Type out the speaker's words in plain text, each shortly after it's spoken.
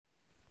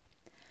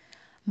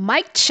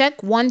Mic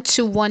check 1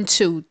 2 1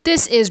 2.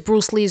 This is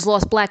Bruce Lee's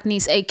lost black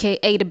niece,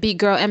 aka the B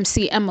girl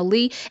MC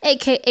Emily,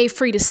 aka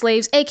Free the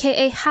Slaves,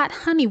 aka Hot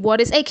Honey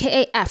Waters,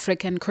 aka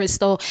African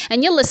Crystal,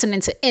 and you're listening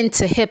to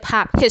Into Hip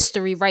Hop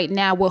History right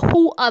now with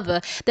who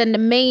other than the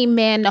main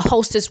man, the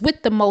hostess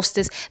with the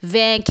mostest,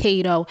 Van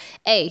Cato.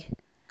 Hey,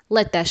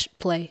 let that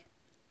play.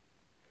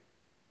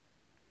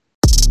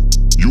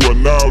 You are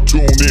now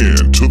tuned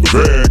in to the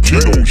Van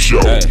Keto Show.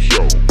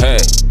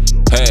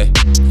 Hey,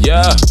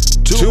 yeah.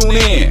 Tune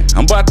in,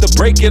 I'm about to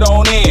break it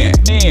on in.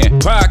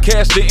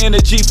 Podcast the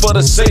energy for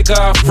the sake of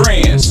our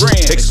friends.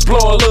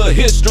 Explore a little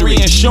history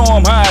and show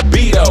them how I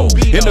beat oh.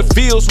 In the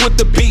fields with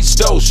the beats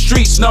though,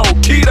 streets no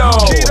keto.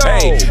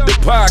 Hey, the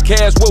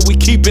podcast where we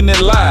keeping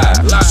it live.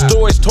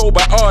 Stories told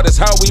by artists,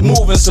 how we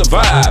move and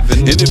survive.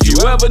 And if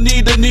you ever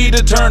need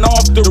to turn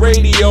off the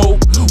radio,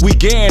 we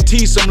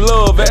guarantee some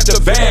love at the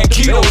Van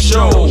Keto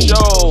Show. With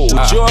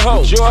your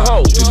host,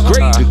 the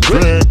great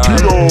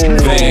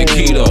Van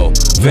Keto.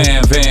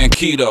 Van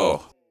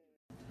Keto.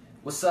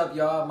 What's up,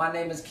 y'all? My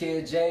name is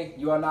Kid J.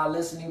 You are now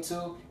listening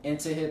to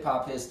Into Hip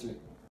Hop History.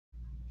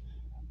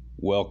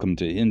 Welcome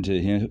to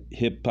Into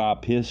Hip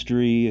Hop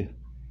History,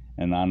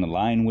 and on the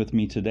line with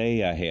me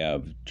today I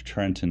have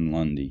Trenton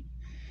Lundy.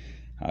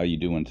 How you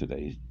doing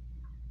today?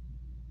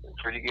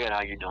 Pretty good.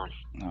 How you doing?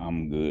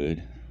 I'm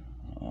good.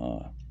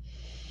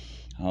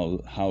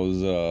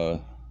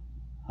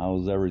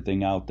 How's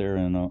everything out there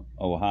in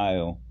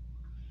Ohio?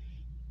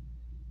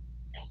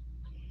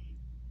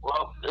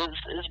 Well,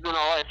 it's been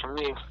all right for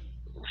me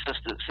since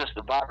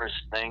the virus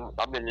thing.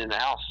 I've been in the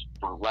house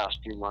for the last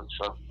few months,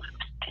 so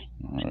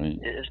All right.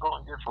 it's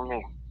going good for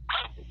me.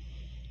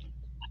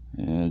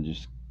 Yeah,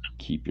 just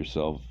keep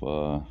yourself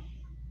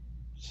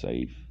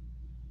safe.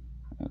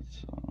 That's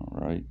all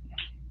right.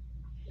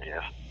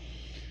 Yeah.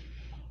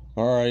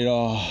 All right.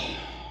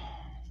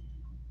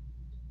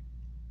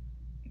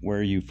 Where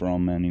are you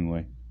from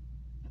anyway?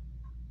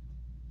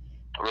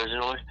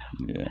 Originally,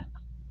 Yeah.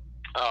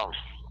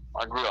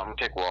 I grew up in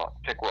Piqua,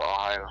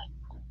 Ohio.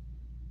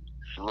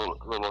 It's a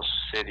little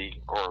city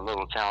or a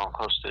little town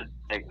close to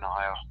Dayton,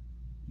 Ohio.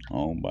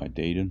 Oh, by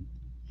Dayton.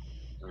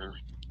 Mhm.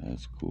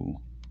 That's cool.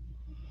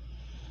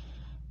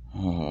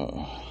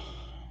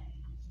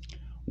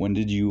 When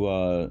did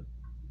you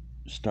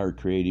start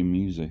creating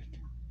music?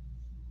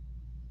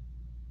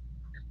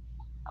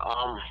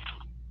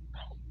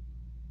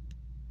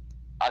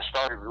 I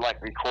started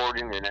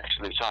recording and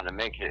actually trying to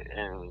make it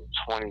in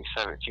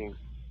 2017.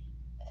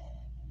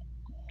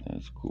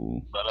 That's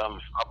cool. But I've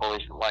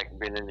always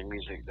been into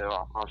music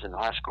though. I was in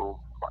high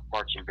school,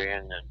 marching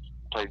band, and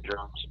played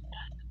drums.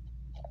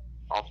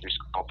 All through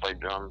school, I played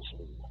drums.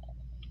 And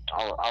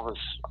I was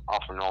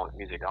off and on with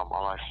music all my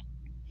life.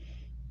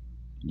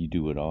 You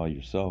do it all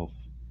yourself.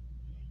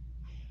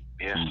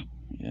 Yeah.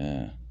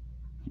 Yeah.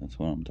 That's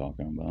what I'm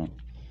talking about.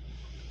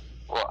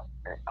 Well,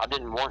 I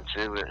didn't want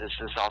to, but it's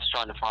just I was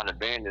trying to find a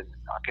band, and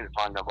I couldn't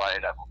find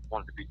nobody that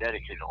wanted to be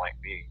dedicated like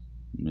me.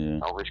 Yeah.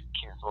 I always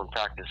canceling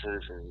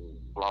practices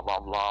and blah blah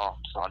blah.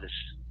 So I just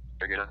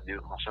figured I'd do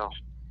it myself.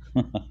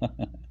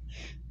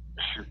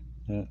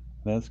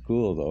 That's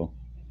cool though.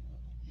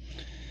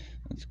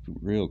 That's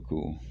real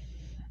cool.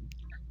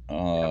 I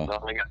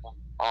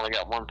only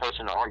got one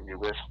person to argue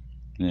with.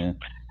 Yeah.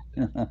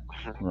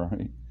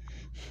 Right.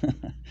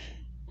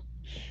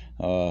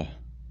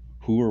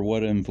 Who or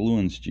what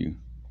influenced you?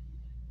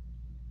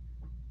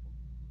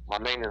 My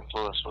main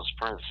influence was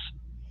Prince.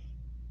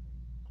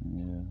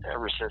 Yeah.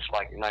 Ever since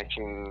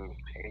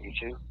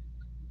 1982.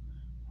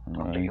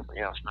 Right. It's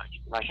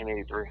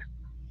 1983.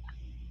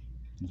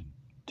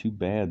 Too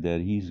bad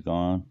that he's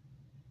gone.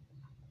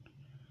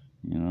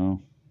 You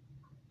know,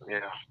 Yeah.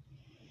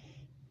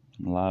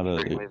 a lot of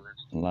Pretty the, limited.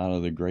 a lot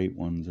of the great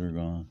ones are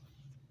gone.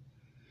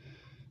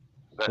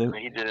 But Well-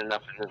 he did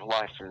enough in his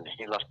life, and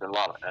he left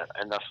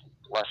enough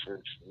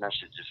lessons,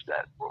 messages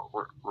that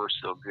we're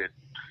still good.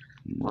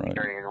 We're Right.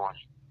 carrying on.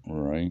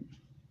 Right.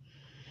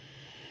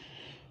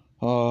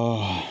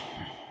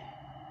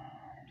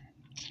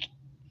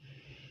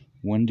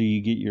 When do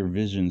you get your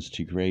visions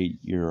to create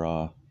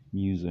your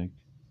music?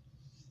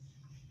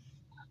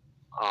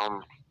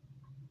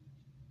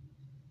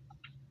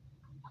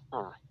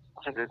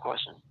 That's a good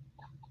question.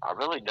 I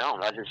really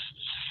don't. I just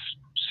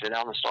sit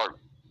down and start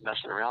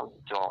messing around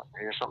until I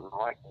hear something I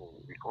like and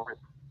record it.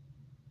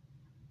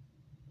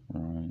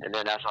 Right. And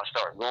then as I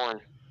start going,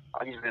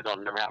 I usually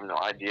don't never have no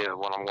idea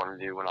what I'm going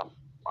to do when I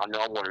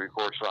know I'm going to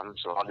record something,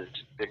 so I'll just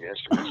pick an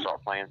instrument and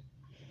start playing.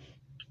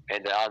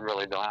 And I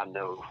really don't have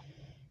no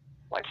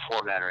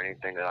format or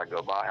anything that I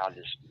go by. I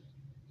just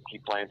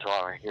keep playing until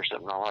I hear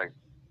something I like.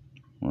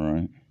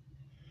 Right.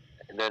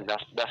 And then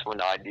that's when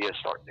the ideas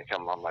start to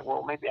come. I'm like,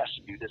 well, maybe I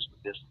should do this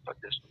with this, put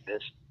this with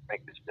this,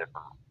 make this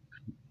different.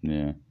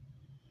 Yeah.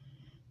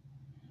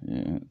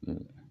 Yeah.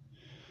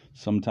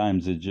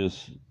 Sometimes it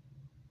just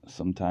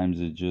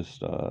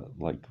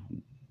like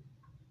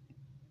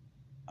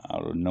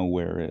out of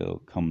nowhere it'll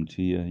come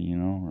to you, you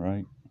know,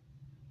 right?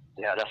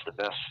 Yeah, that's the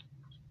best.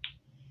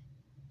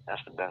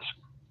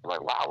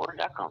 Like, wow, where did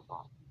that come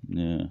from?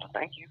 Yeah.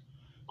 Thank you.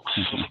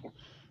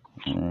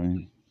 All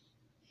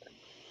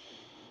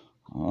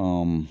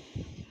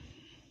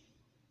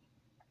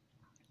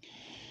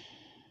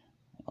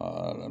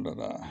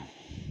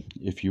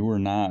if you were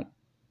not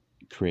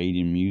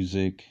creating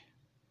music,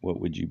 what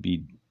would you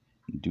be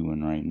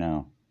doing right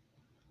now?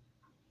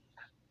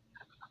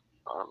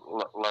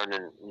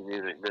 Learning the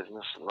music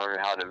business and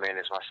learning how to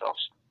manage myself.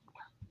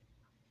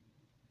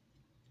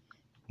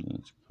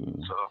 That's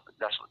cool. So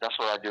that's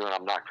what I do when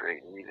I'm not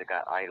creating music.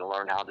 I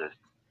learn how to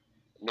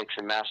mix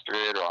and master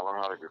it, or I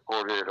learn how to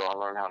record it, or I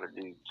learn how to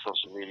do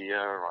social media,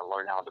 or I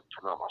learn how to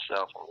promote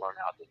myself, or learn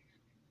how to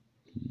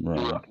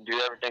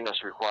do everything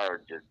that's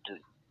required to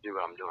do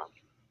what I'm doing.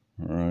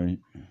 Right.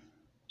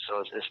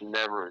 So it's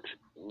never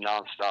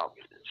nonstop.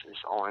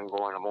 It's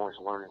ongoing. I'm always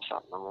learning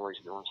something. I'm always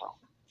doing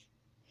something.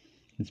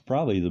 It's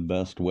probably the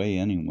best way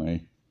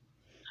anyway.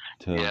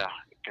 Yeah,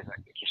 because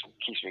it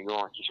keeps me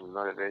going, keeps me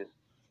motivated,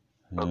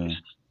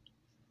 focused.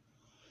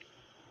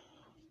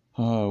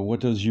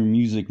 What does your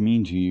music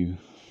mean to you?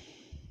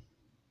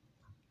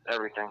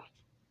 Everything.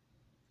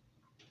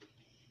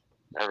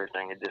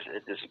 It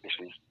just makes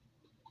me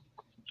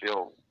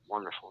feel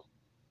wonderful.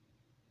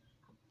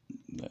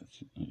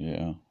 That's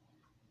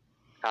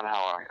kind of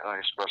how I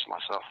express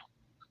myself.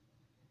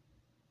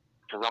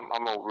 Because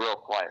I'm a real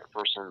quiet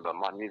person, but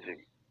my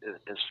music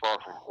is far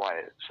from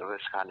quiet, so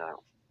it's kind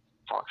of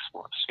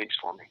speaks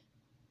for me.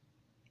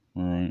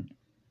 Right.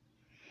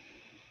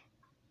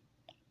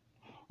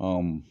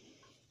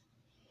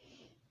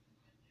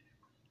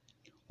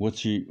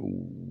 What's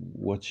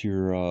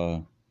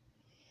your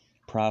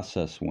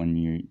process when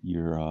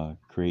you're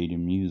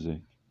creating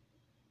music?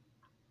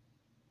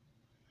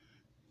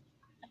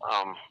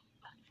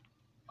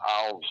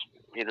 I'll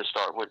either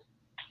start with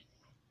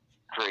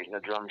creating a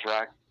drum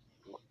track.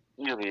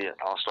 Usually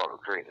I'll start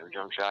with creating a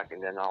drum track,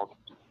 and then I'll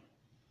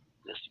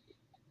just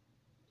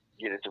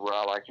get it to where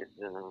I like it,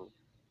 and then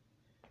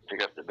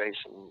pick up the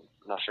bass and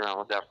mess around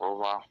with that for a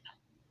while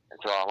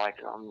until I like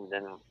it.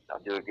 Then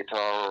I'll do a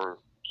guitar or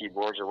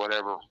keyboards or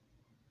whatever.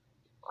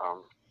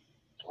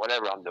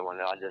 Whatever I'm doing,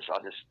 I just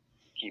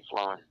keep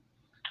flowing.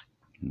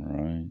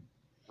 Right.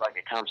 Like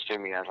it comes to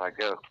me as I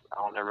go. I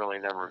don't really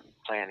never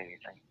plan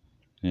anything.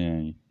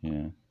 Yeah.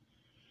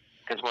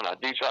 Because when I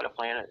do try to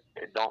plan it,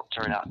 it don't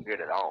turn out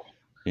good at all.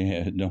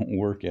 Yeah, it don't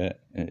work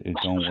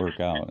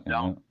out.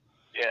 No.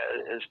 Yeah,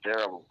 it's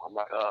terrible. I'm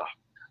like,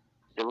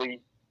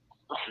 delete.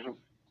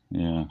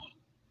 Yeah.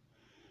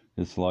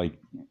 It's like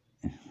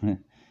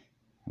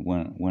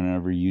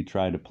whenever you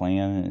try to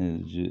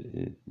plan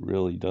it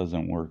really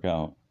doesn't work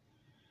out.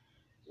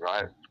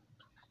 Right.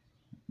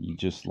 You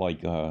just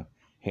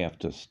have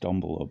to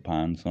stumble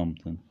upon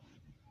something.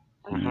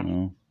 You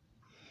know.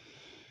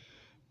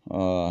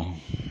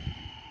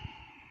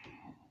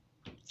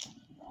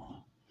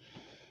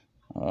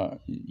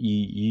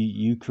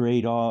 You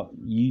create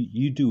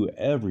you do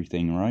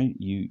everything, right?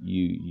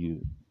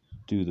 You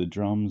do the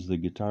drums, the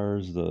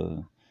guitars,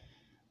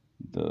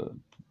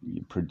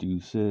 you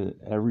produce it,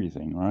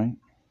 everything, right?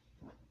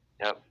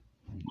 Yep.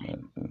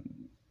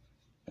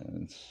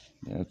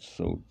 That's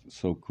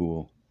so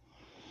cool.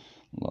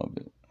 Love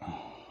it.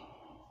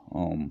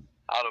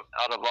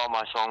 Out of all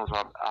my songs,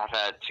 I've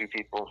had two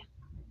people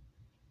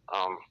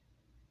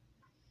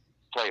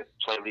play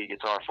lead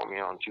guitar for me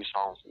on two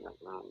songs,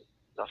 and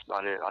that's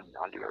about it. I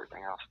do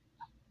everything else.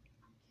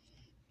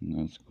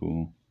 That's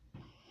cool.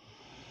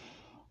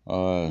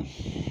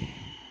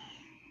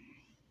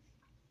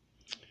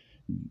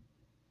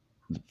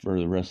 For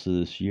the rest of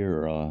this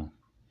year,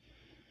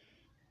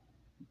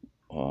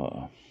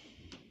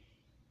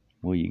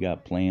 what you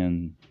got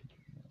planned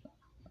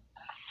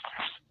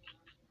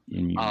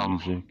in your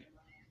music?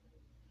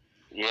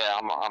 Yeah,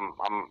 I'm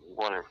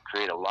going to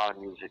create a lot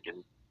of music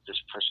and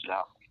just push it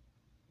out.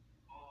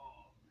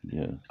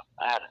 Yeah.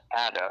 I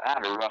had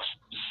a rough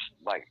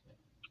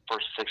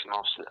first 6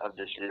 months of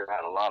this year. I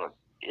had a lot of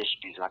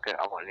issues. I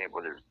wasn't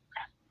able to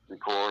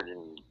record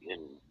and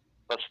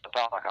put stuff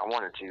out like I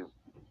wanted to.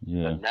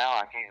 Yeah. But now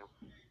I can,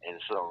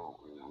 and so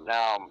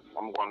now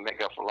I'm going to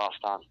make up for lost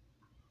time.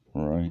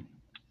 Right.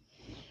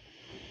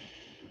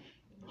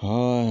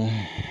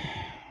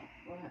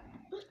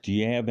 Do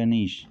you have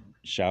any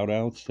shout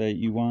outs that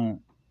you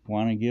want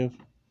to give?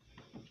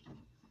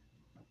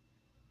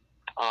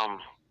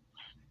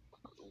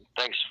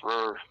 Thanks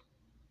for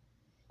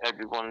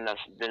everyone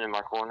that's been in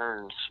my corner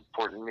and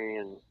supporting me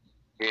and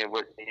being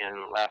with me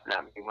and laughing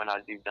at me when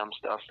I do dumb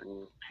stuff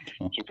and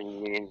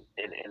keeping me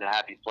in a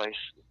happy place.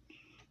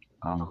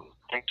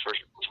 Thanks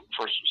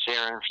for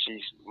Sharon.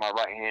 She's my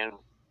right hand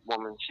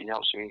woman. She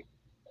helps me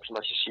as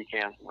much as she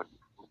can with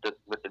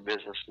the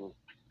business, and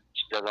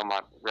she does all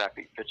my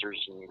graphic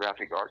pictures and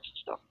graphic arts and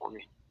stuff for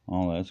me.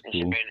 Oh, that's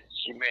cool. And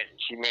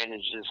she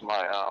manages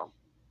my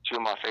two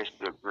of my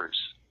Facebook groups,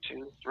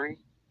 3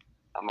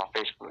 of my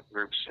Facebook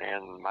groups,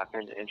 and my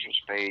pinned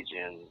interest page,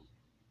 and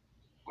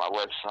my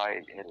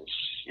website, and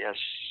yes,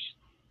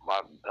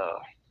 my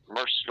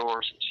merch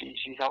stores.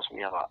 She helps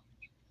me a lot.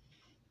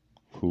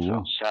 Cool.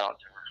 So shout out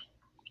to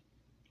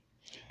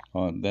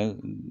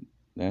her.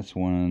 That's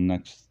one of the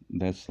next.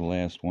 That's the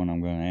last one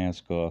I'm going to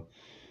ask.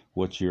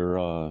 What's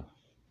your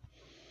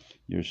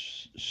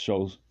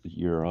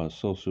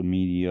social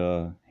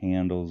media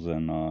handles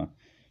and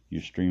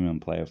your streaming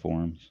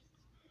platforms?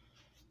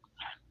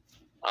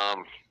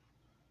 I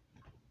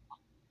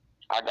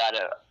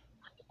gotta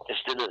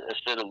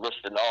instead of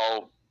listing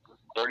all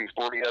 30,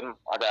 40 of them,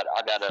 I got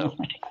a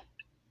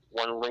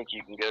one link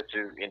you can go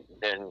to, and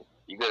then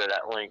you go to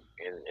that link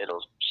and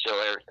it'll show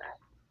everything.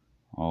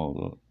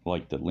 Oh,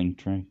 like the link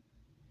tree?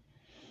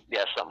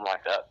 Yeah, something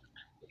like that.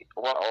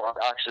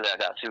 Actually, I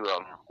got two of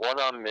them. One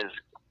of them is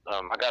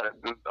I got a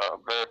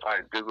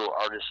verified Google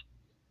artist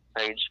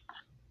page.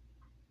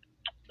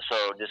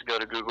 So just go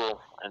to Google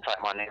and type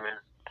my name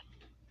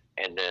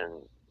in, and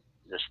then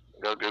just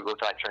go Google,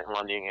 type Trenton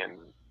Lundy, and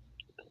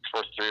the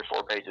first 3 or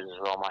 4 pages is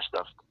all my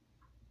stuff.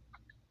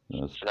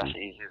 That's So that's the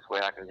easiest way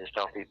I can just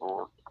tell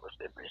people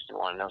if they just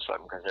want to know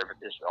something, because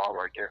it's all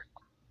right there.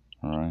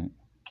 All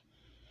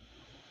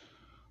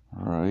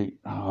right.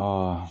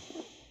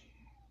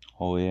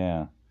 Oh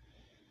yeah.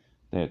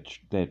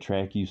 That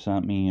track you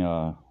sent me,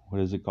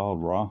 what is it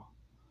called? Rawness.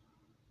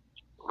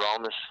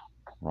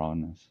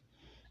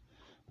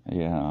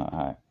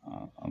 Yeah,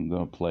 I'm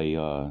gonna play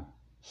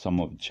some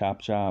of Chop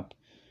Chop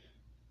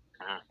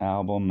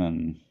album,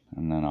 and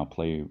then I'll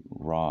play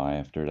Raw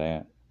after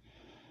that.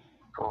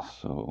 Cool.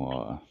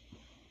 So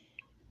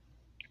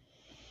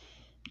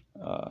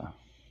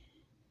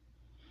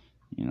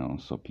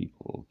so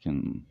people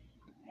can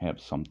have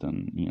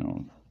something,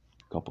 a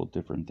couple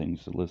different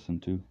things to listen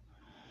to.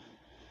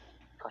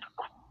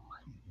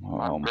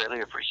 I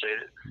greatly appreciate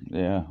it.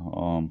 Yeah,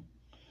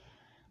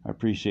 I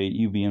appreciate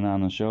you being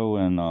on the show,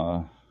 and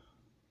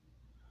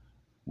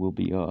we'll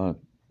be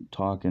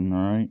talking,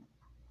 all right?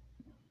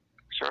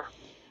 Sure.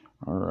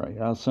 All right,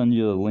 I'll send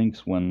you the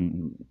links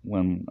when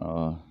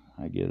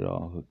I get it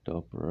all hooked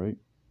up, all right?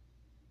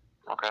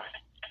 Okay.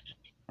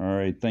 All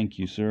right, thank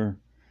you, sir.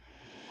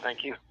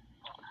 Thank you.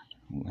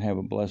 Have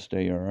a blessed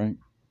day, all right?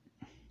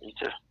 You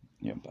too.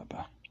 Yeah,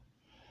 bye-bye.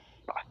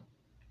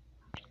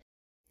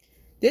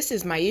 This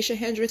is Maisha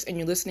Hendricks, and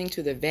you're listening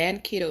to The Van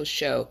Keto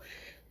Show.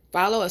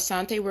 Follow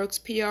Asante Works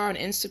PR on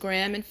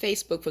Instagram and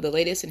Facebook for the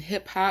latest in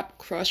hip-hop,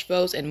 Crush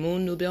Votes, and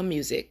Moon Nubile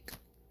music.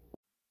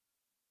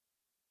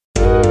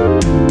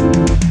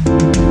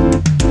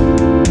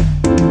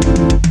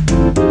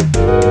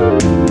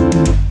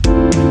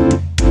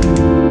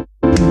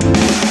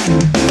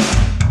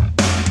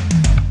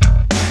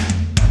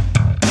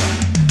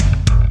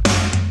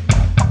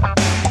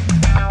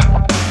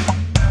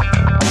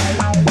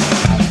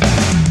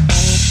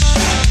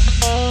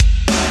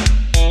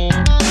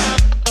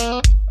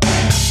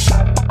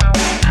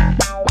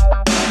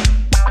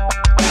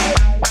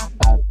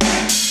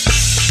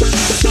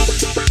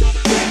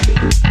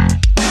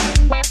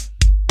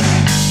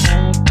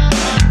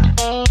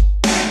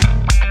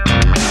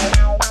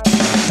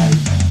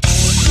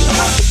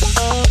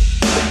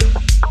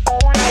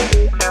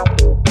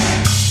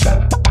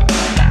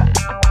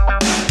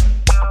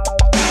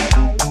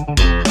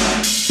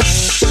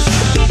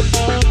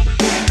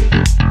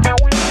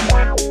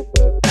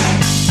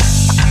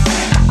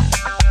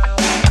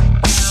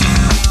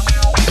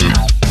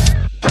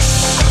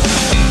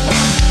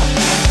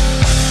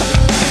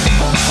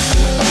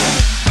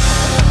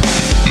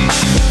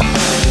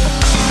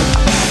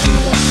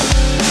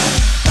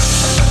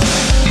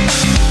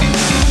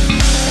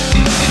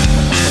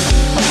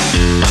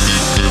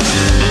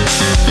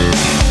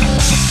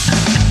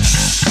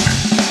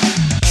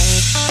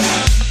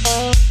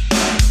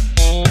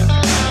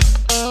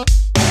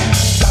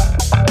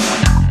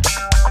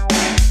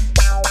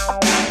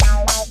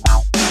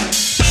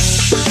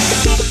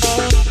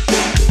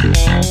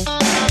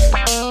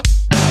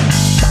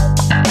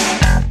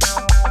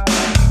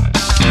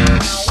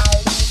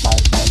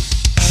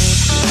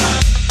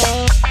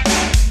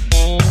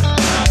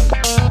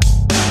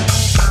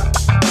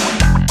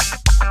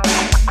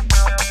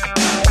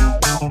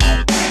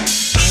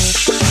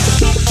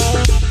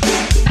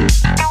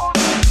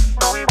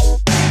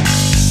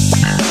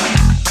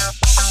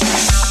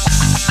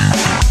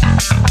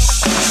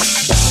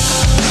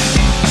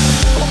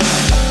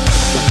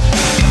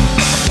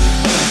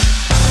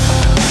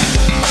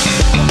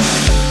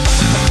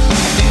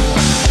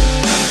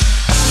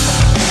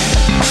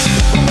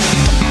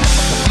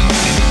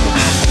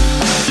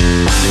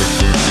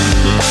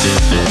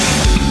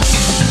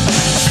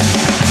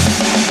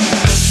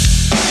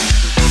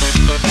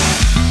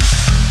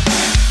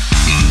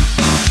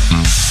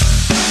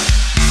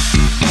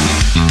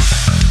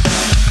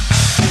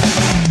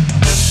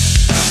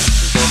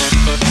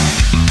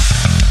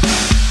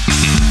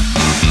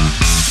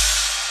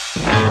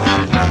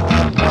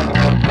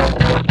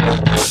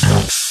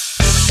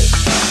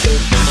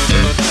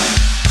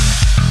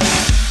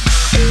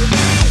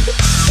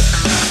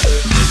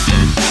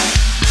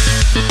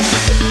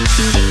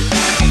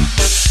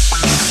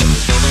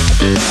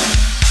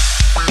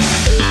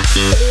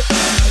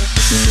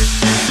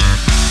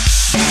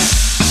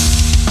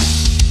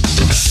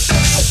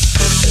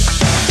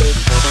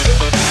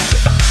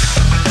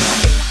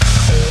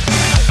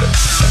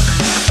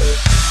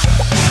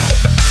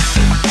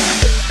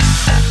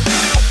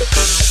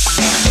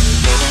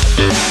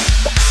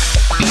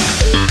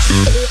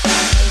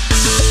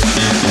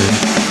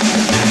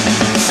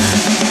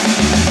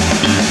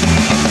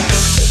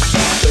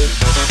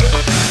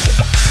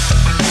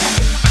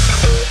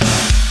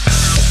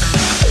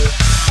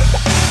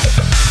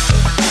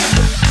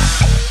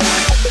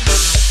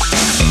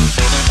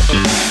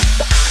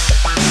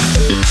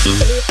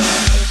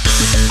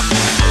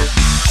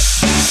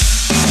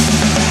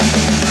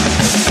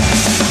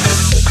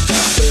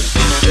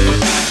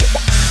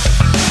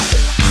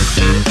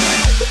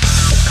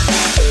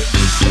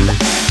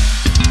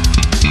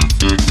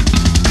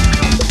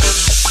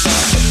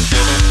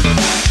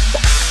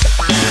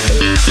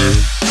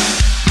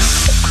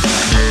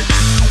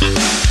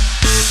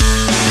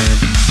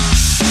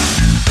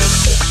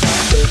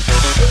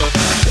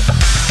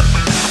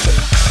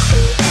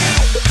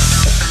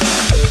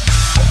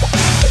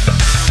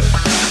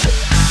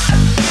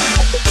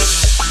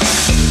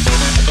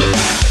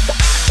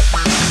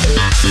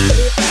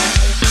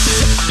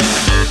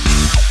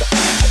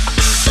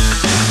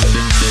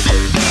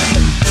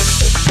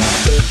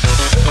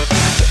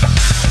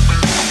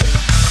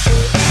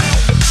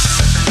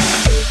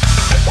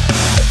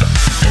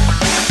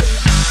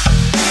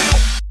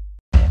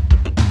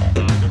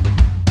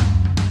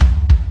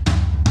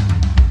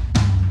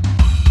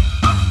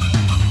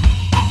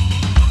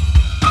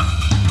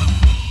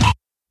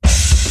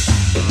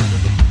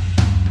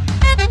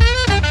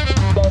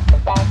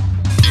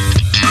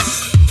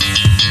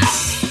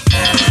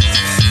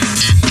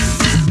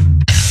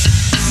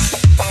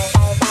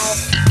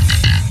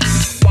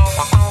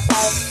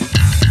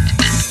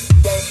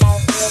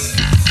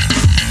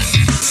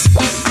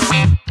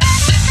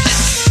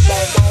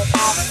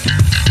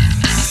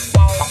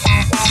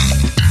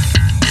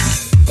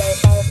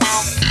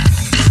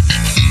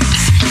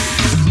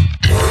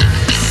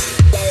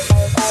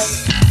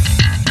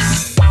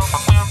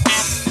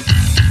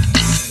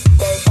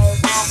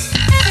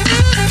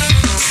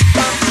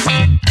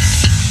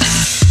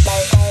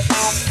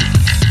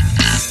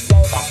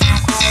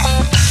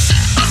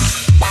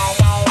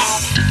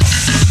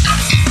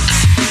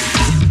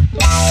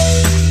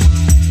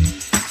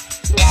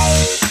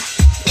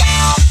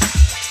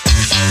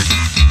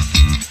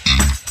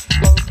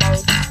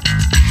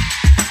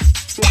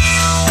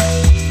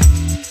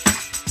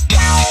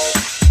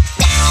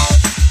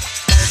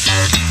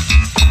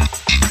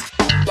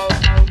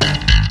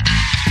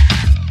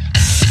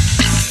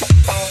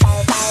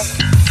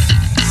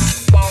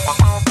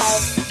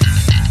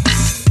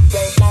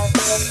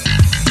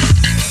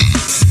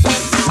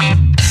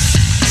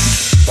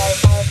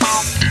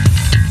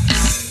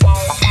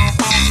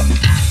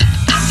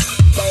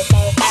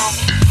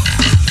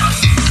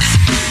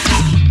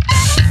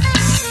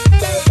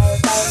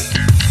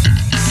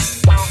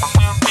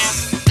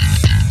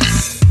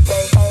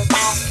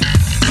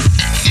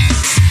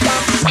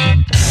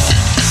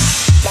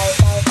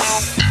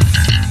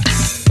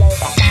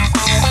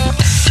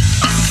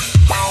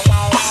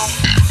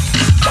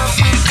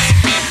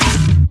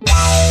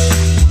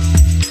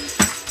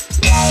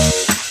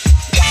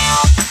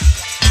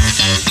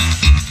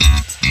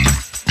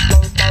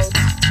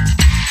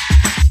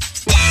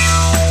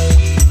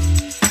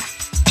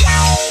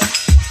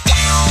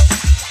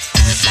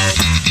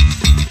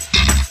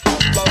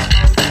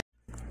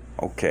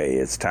 Okay,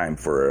 it's time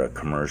for a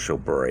commercial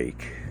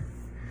break.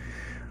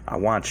 I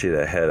want you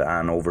to head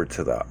on over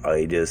to the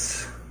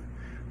Itis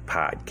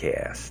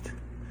podcast.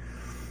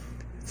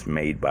 It's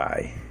made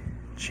by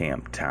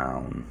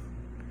Champtown,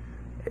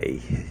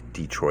 a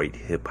Detroit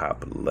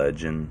hip-hop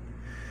legend.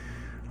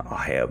 I'll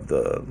have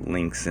the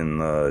links in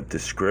the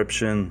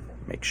description.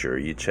 Make sure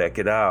you check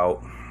it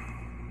out.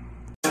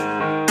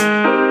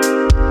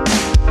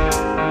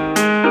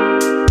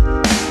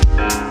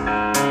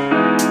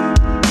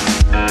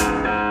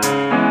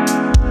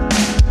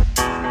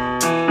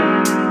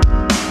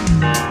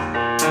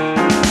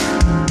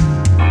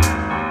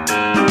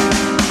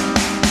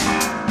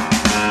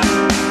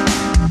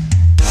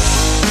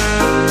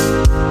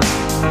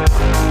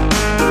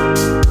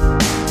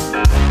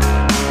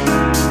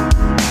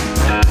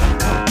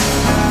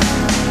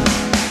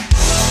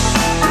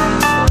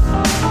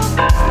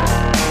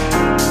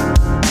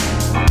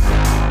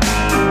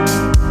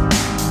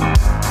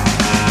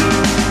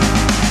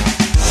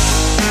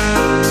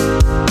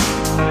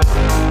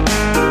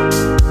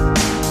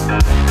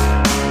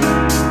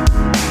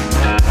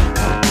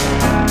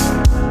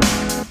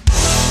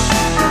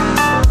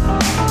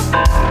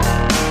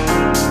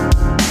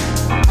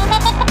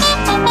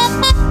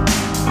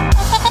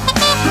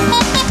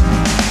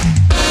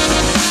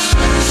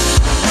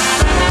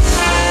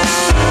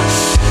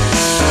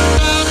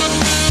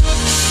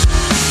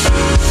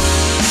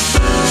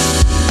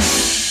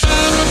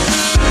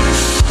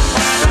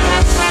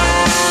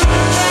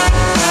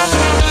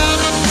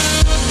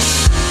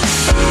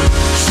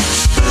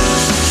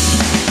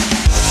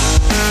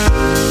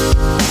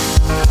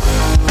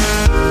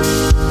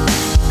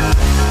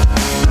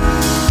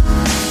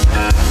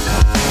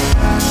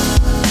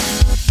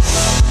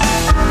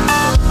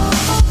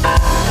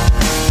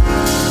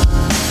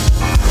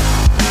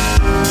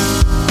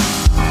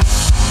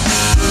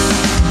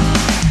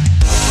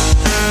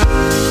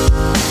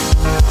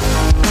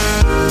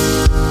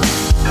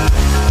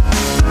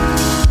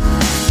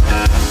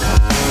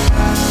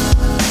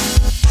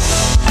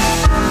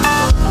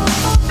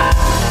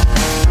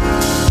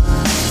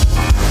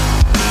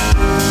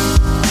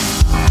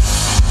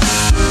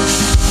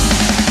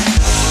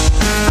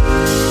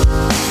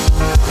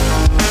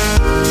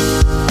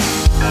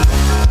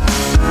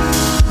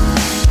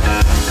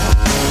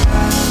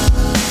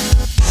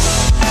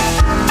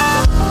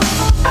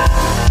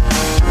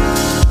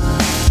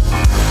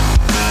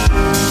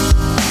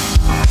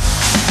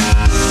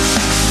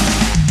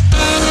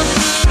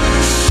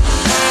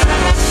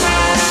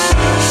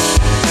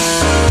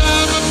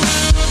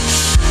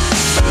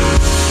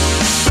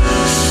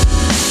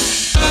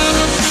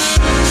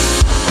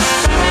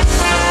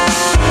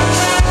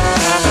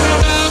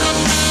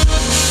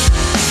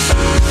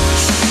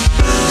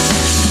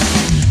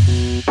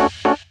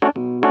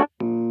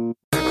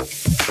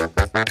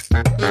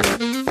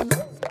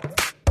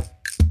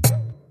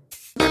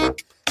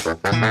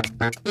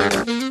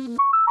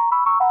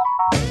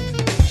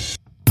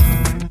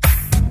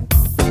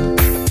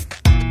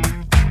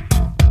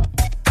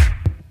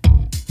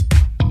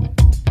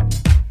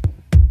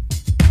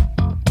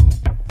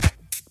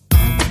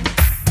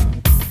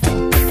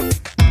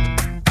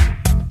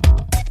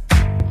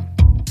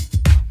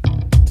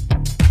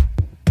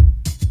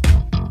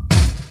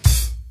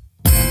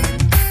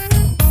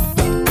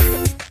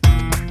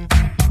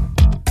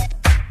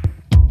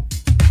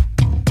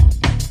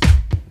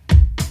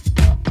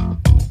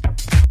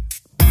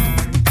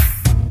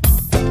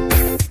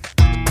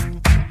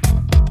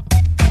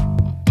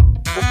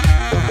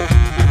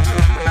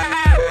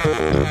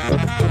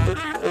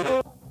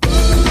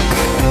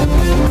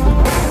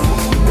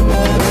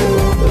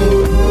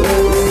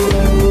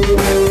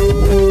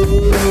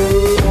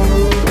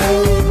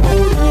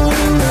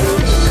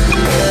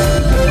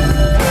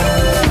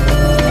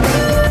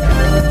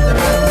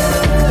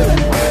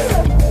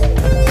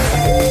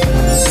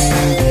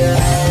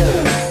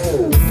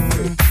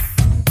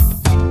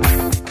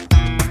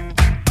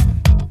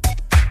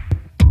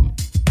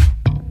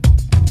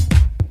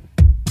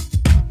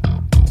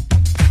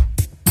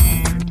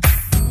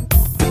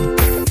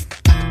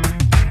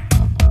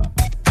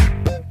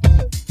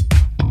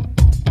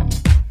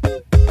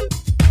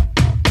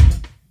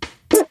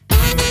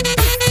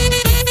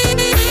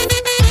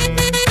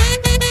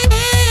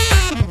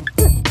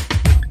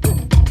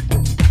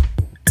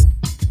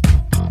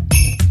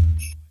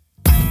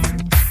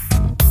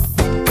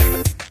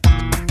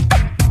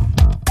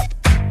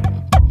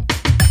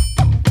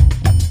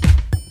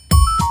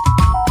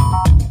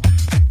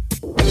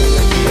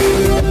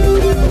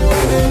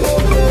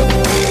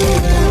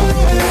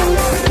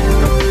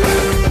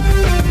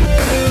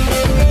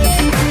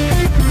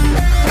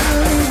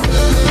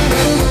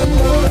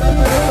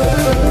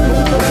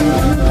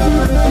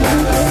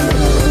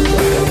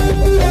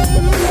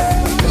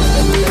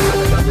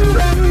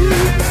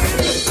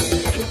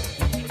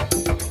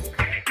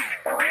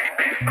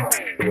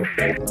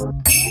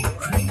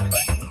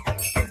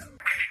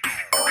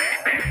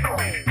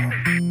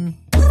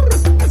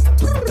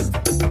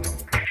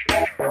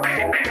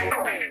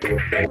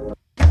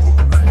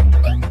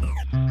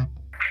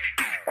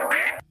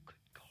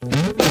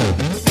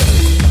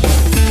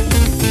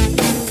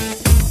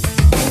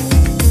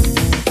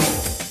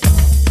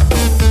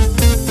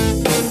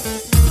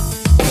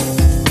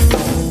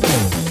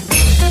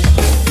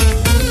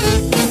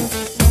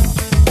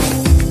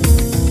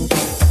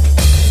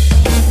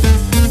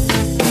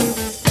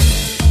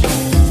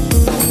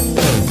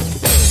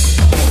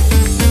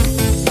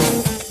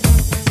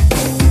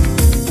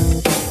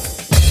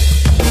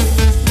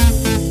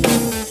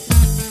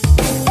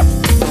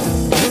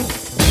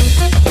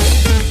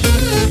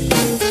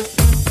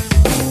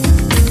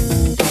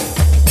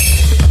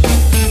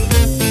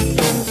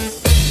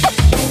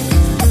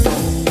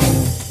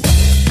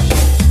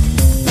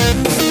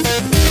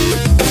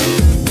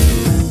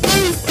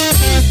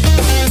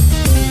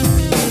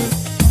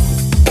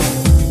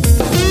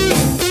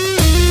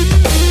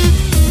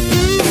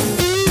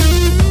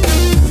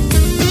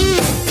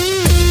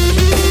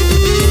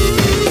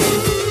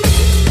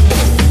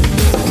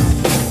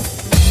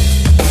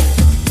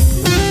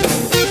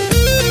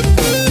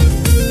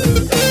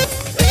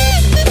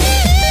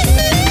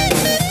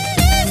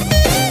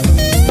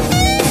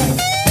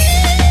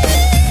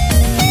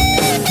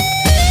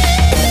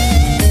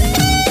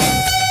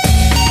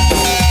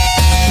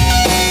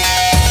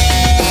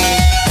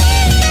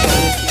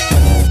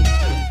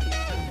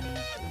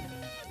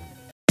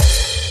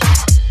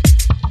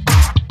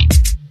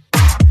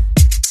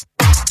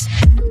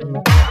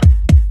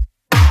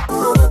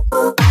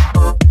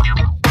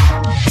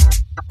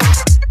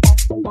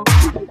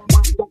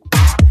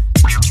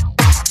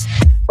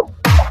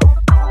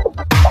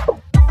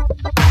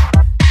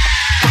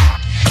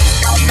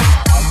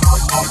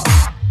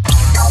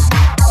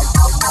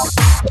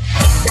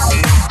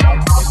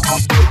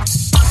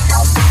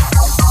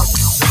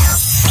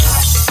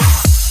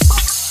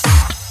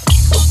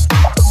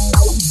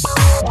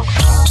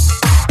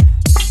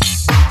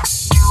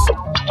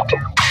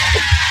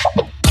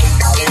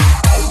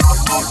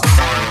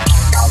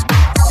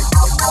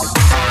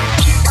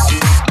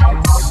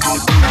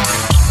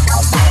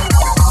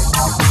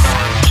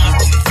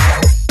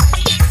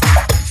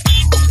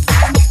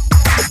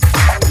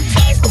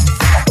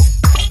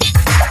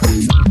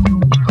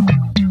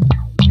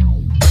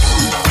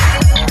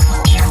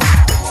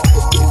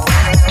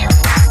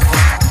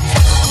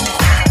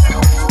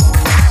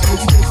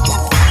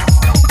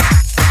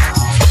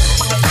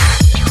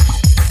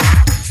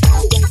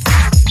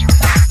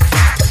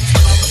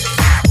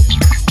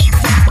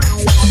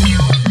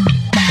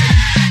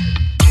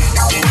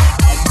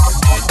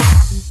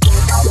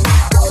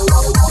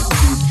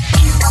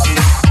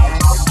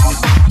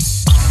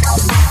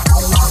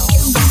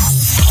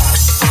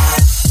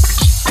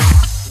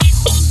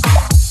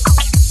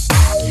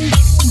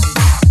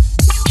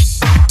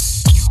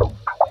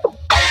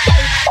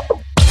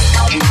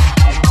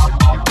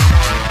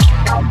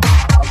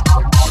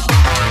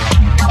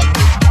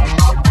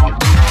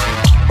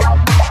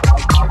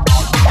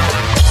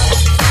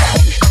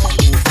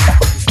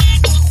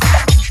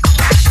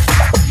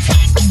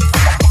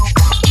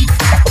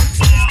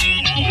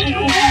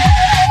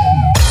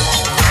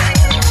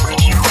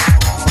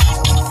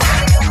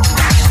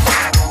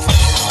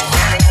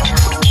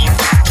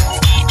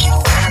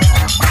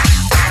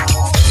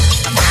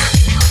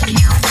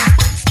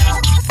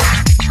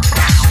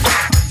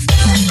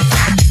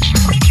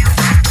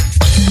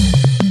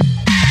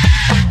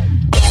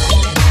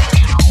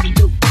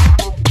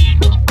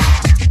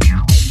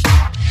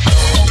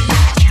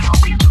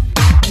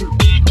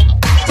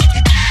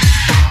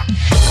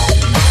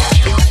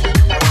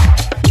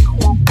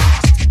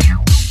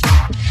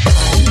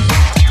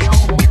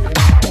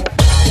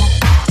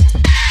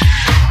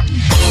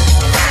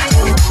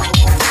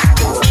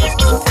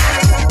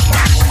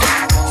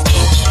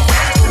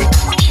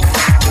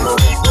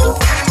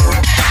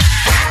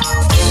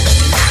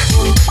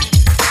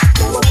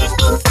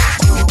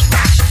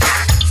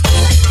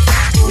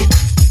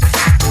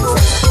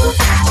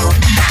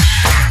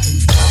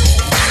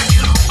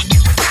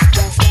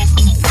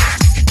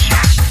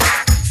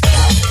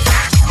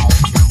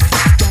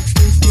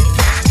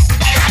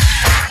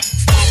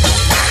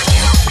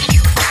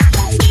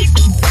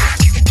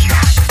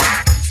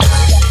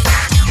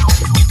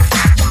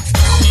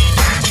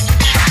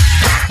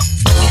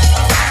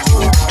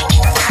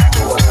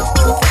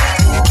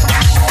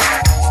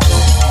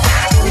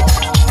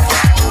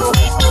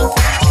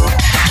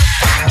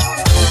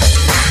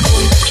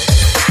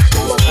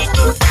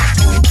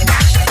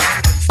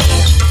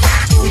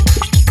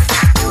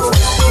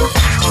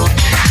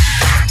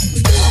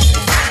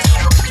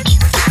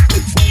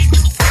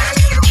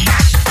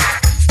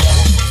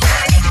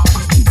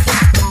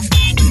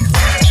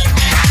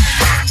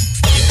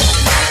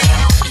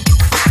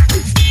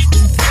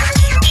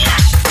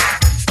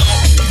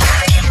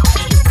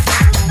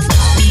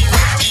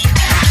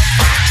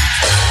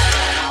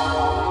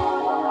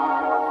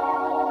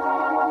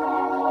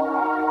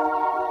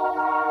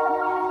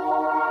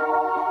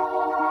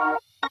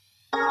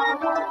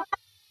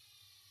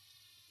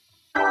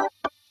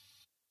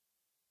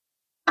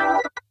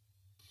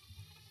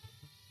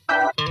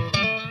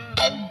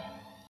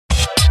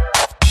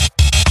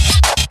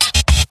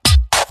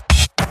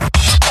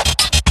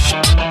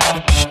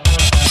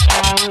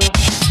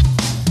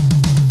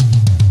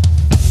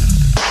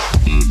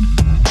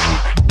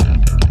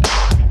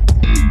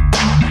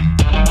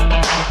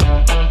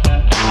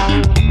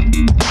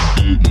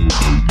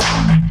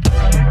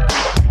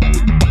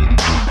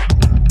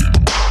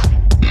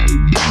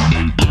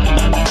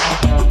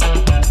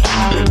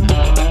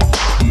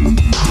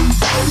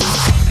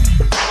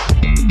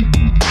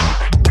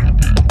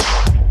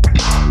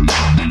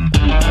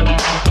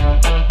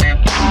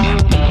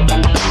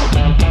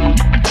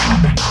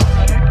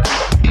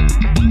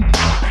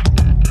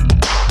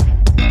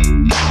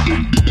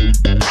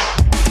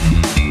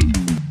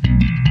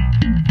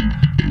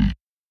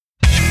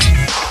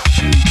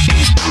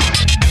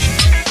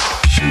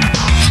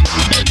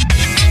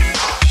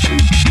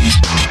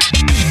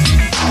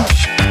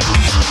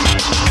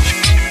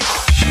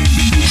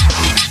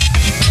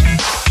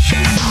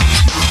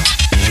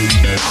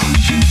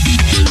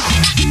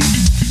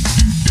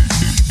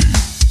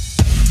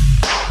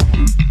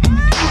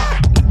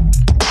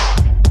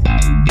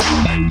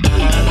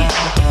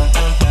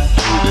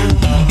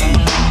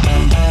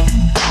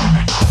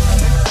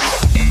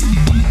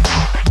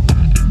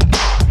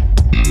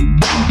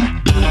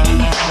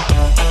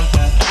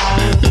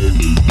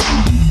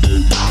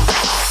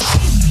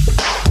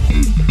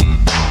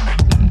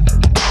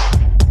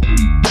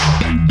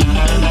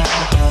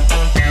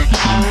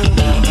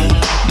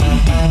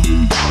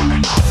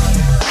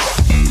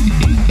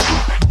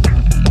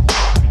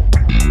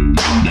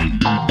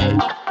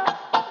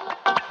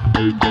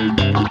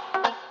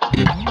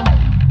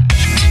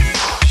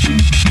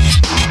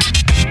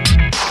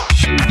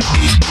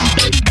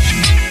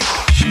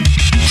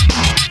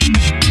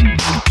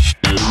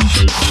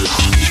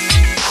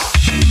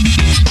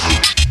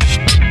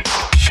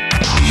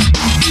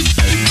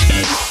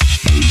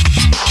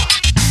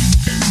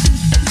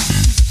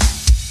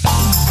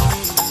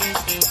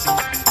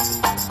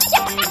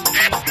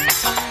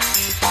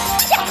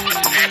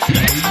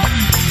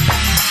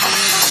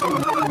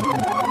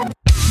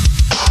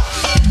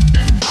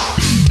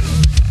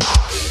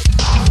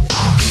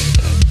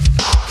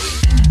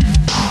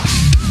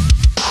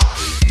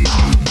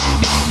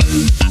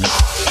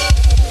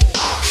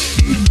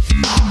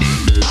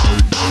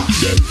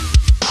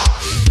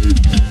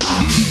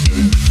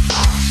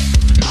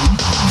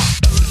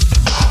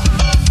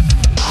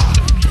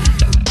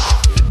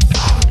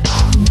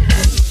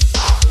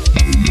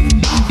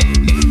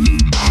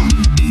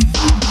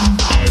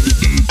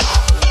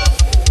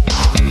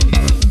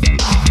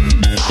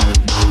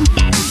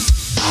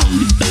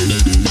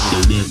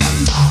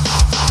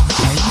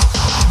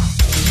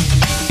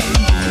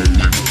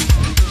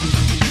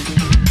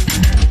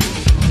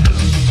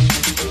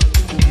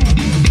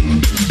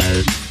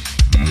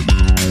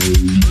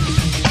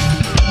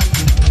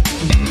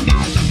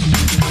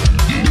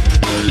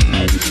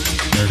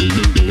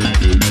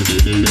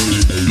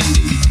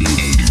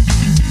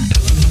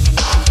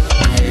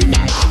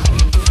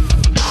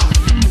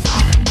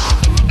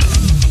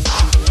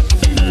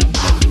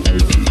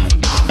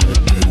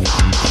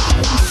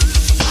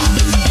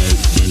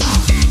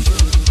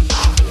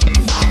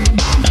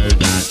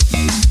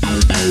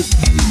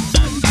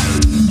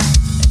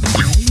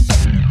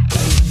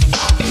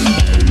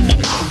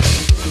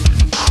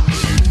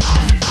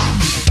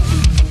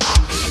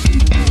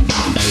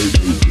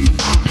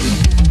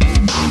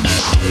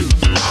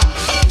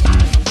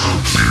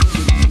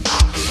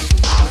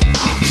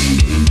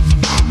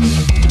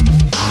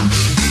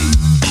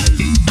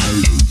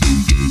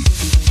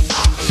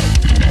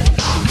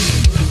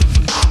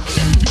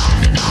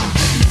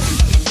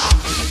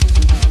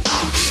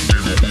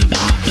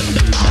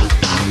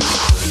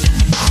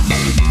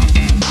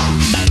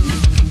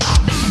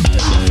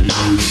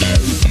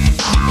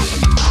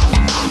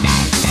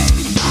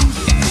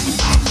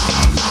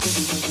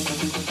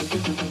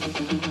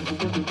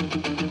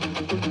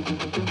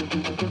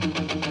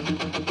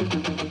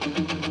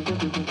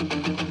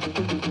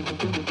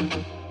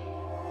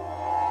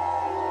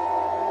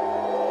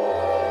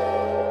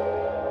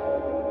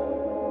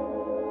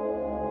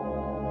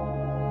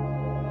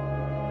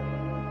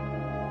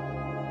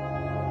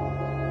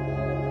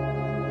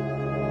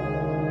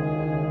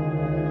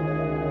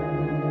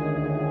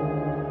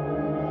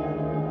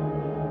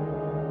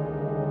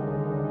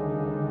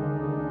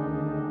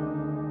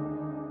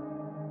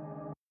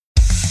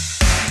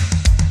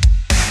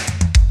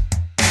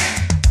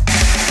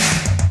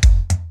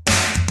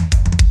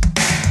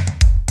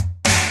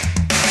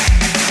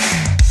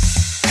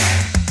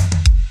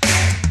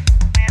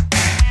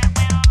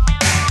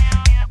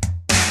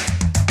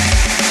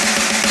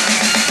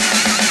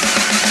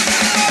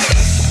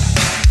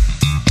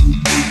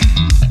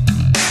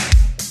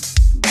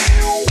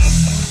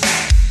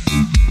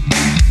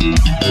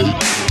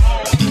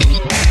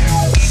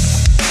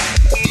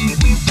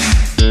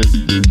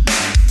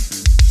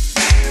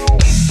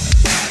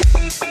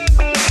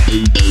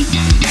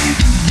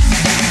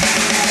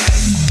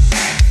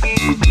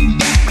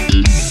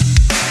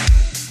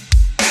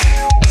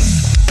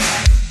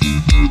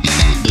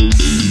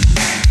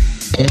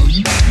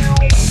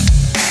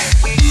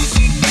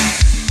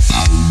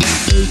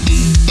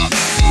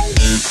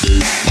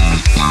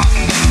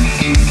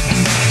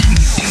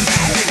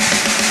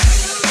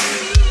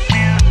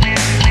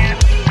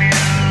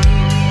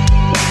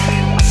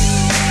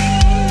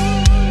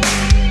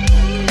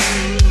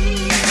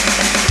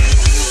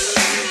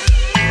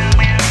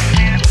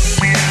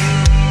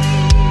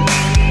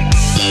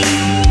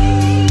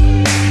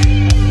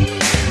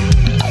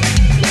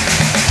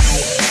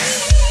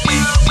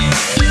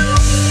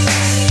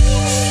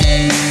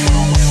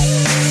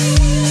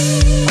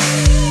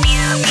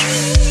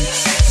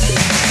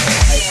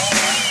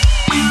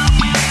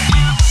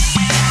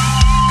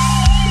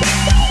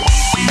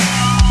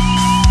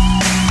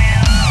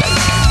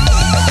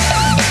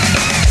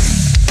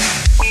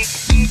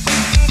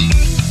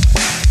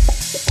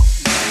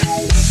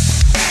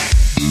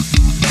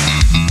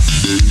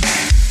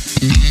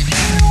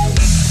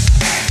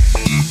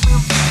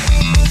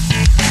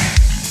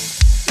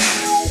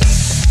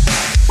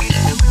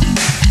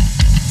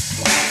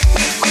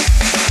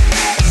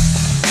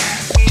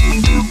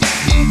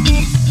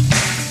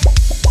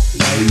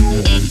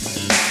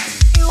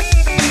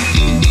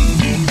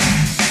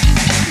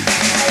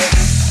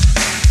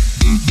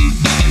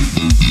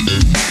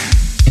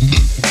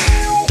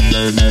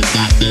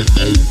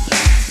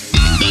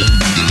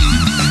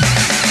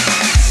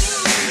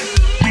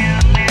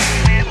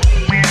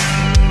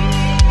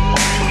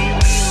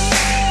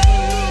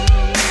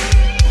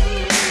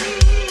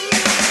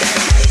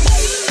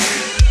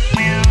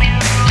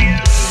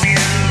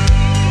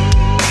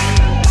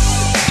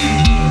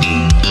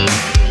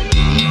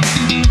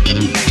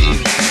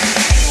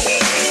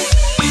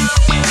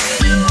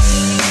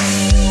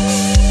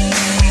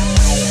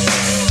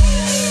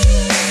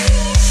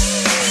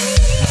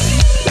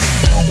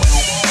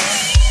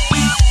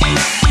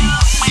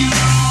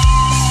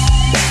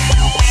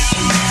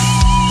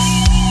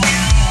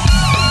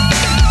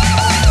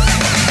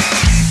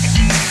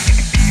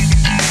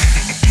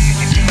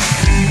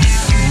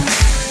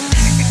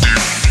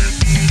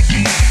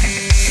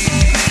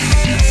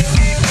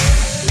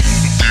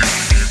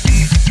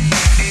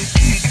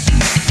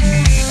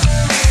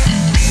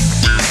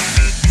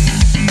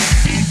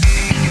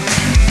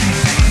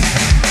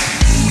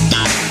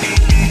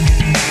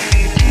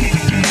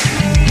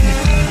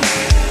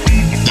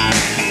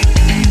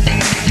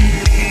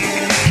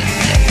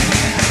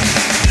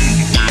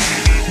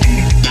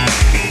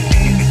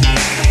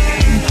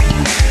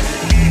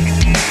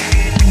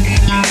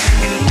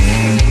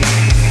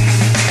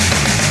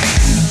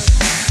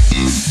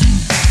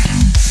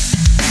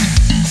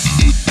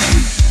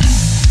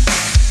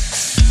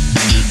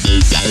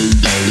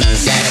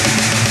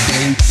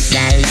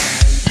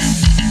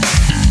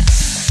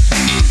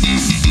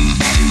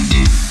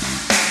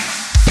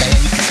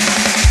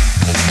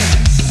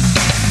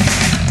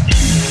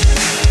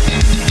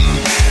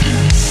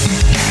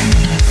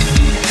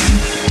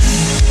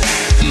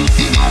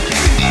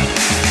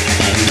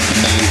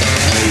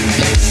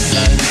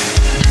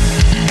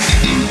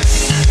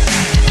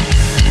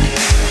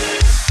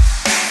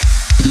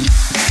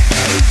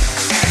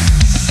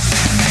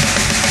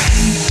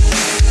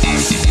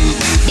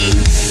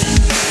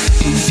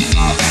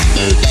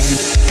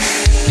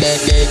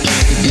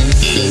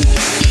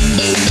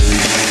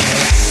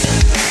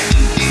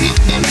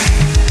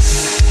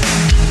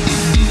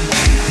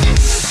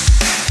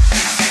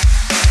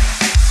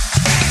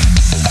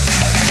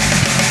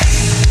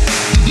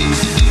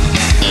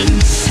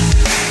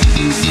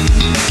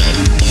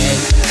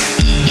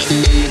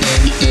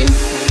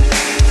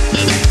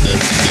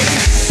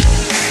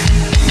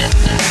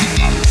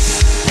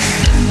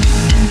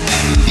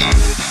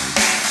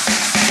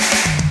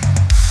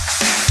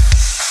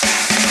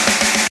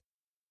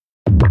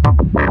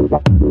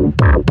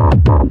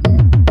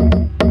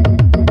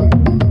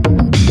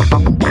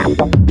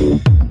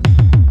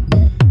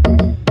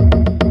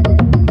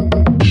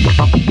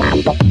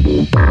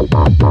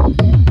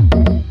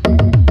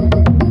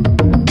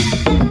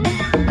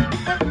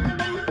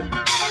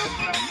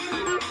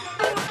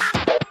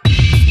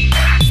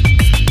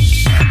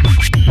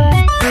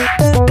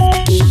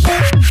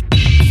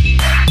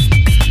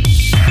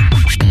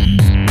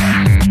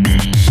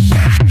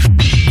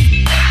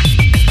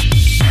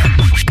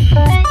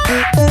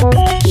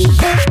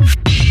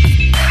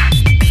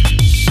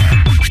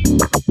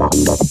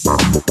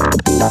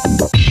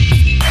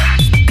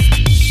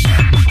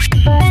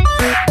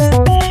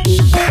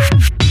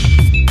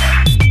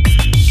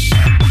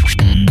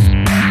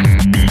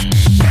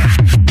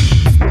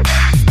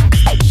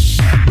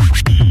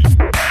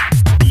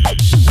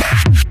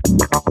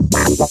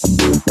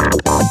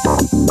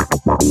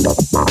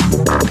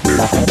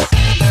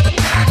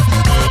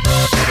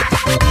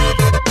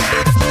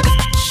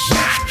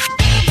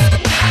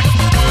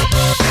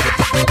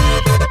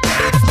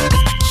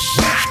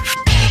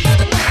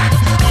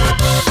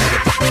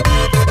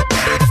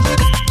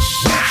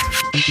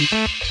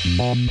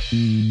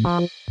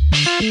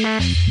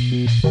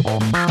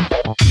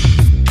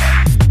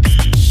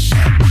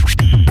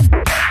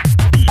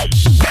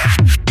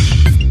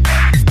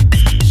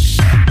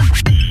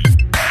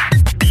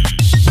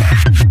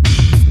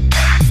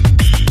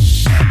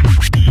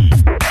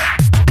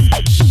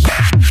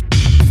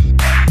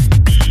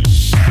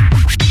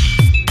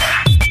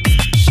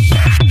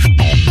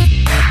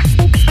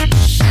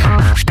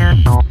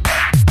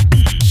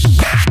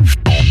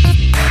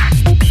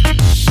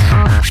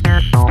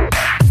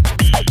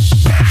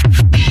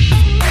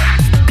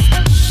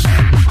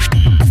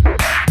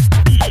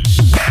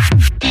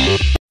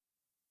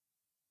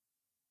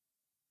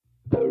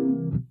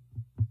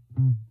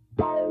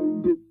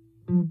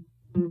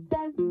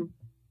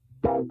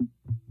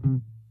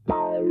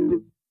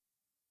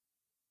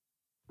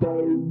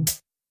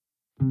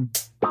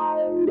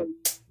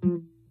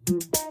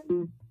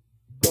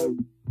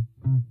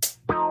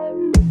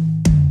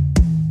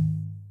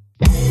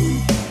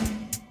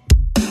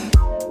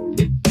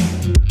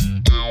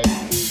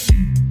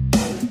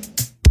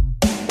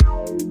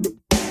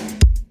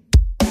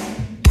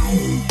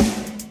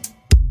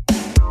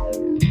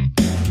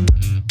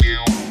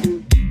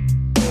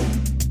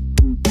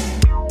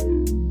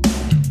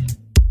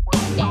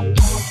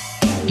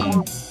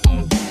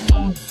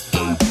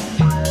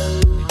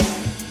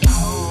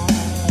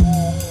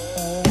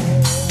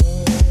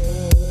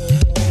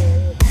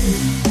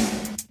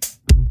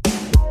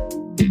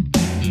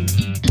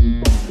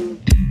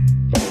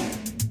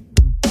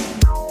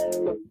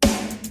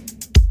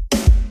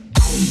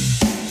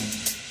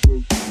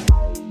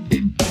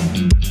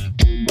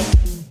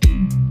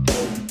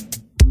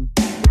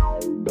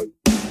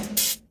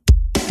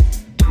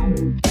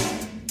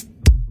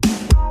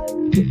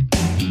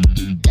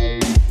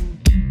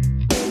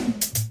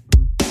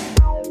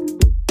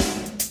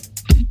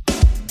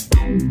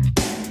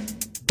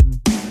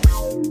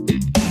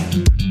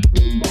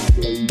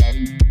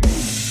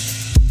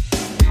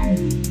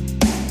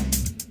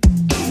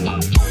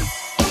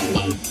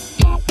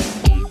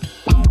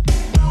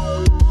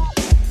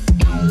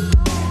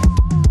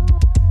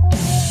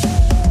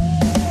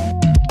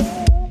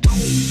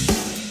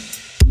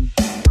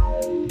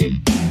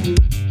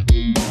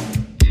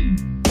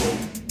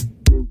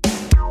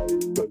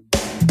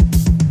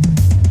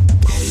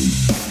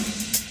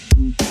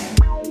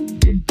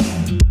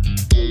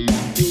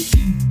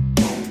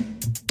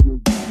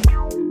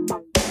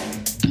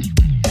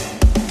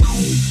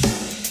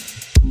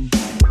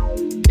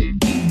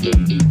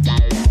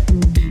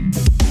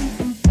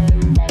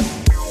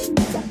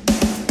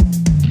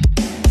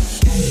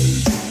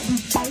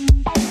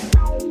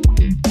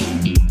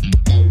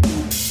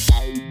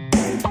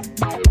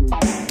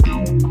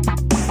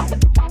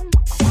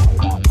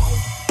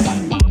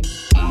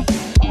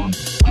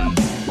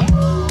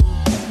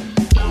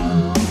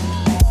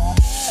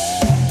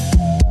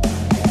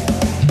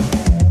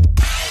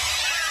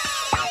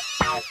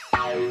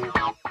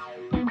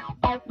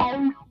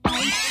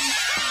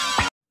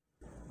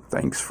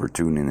 Thanks for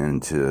tuning in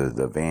to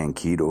the Van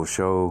Keto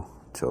Show.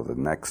 Till the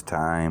next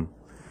time,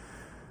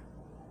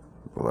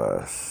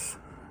 bless.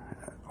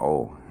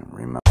 Oh,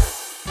 remember.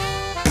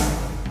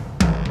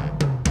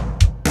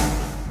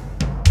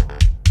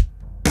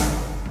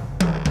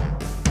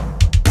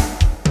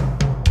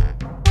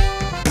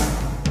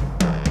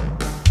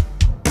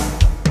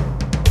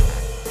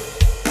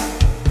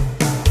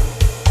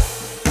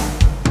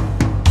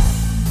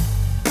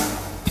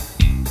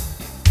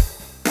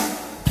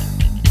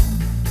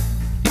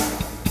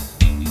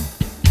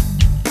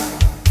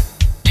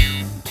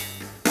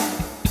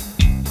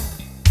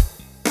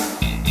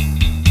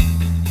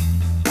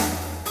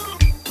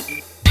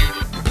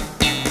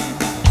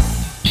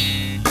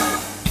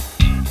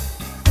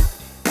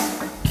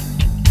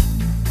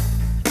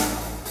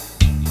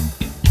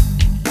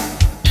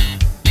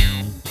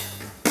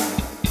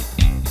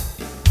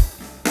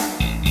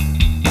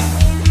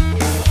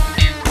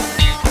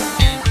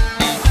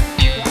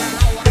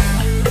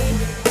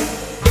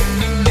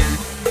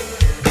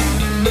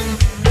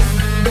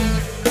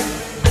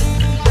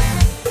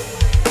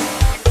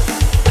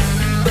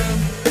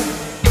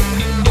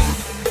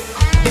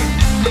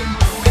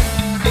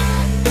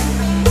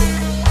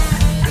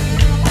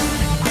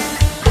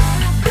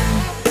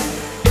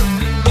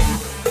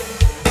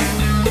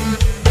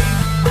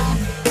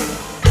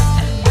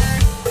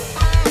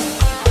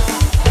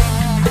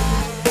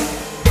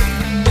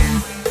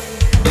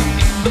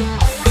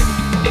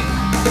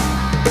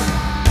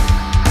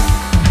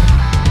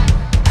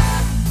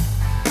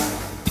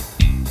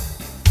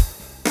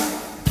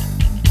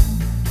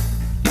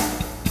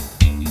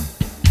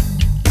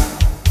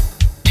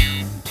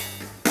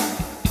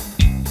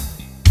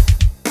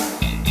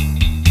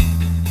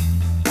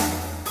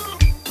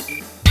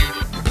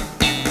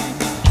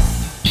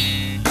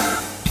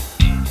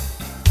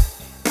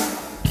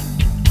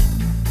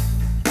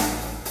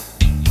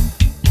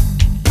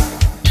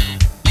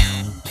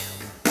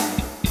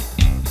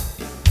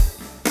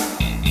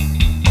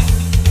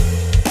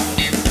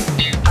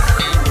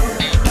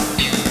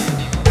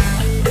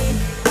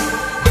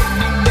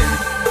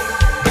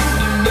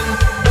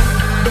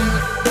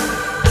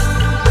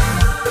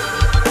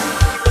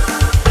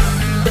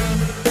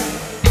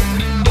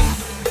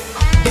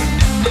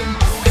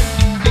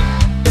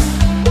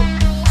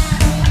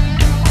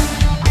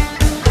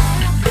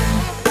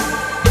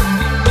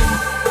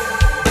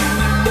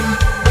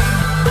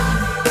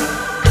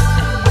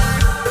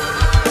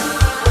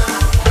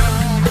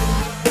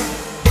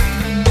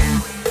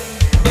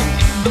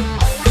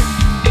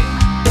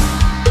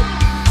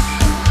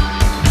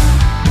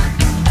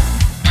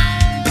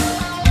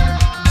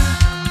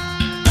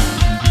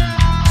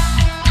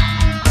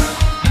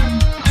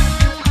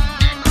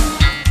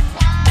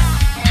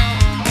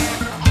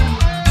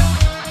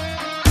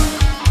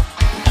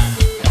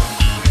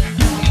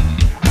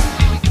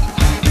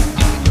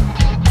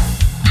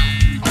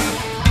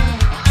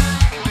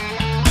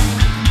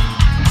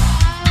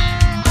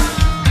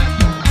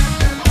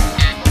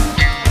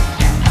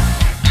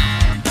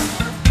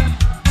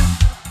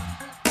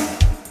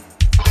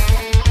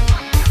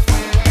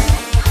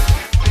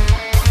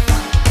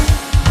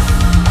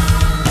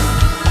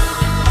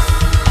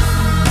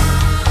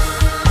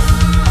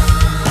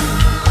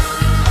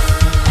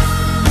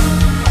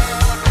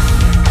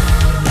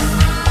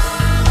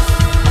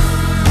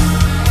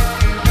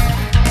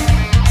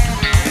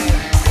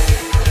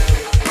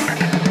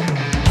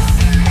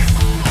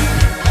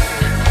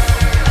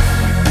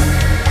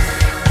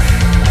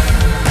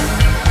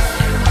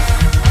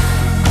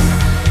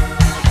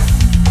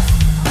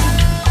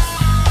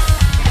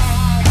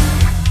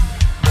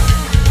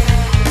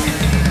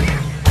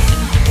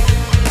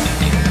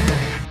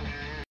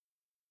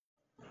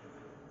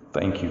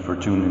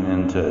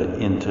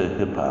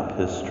 hip-hop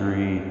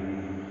history.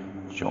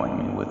 Join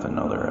me with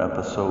another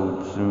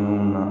episode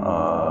soon.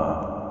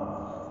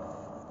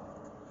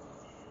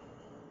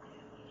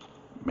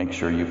 Make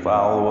sure you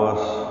follow us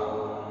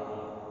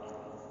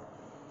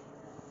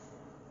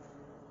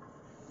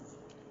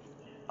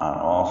on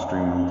all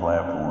streaming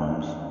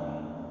platforms.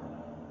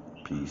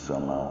 Peace,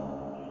 I'm out.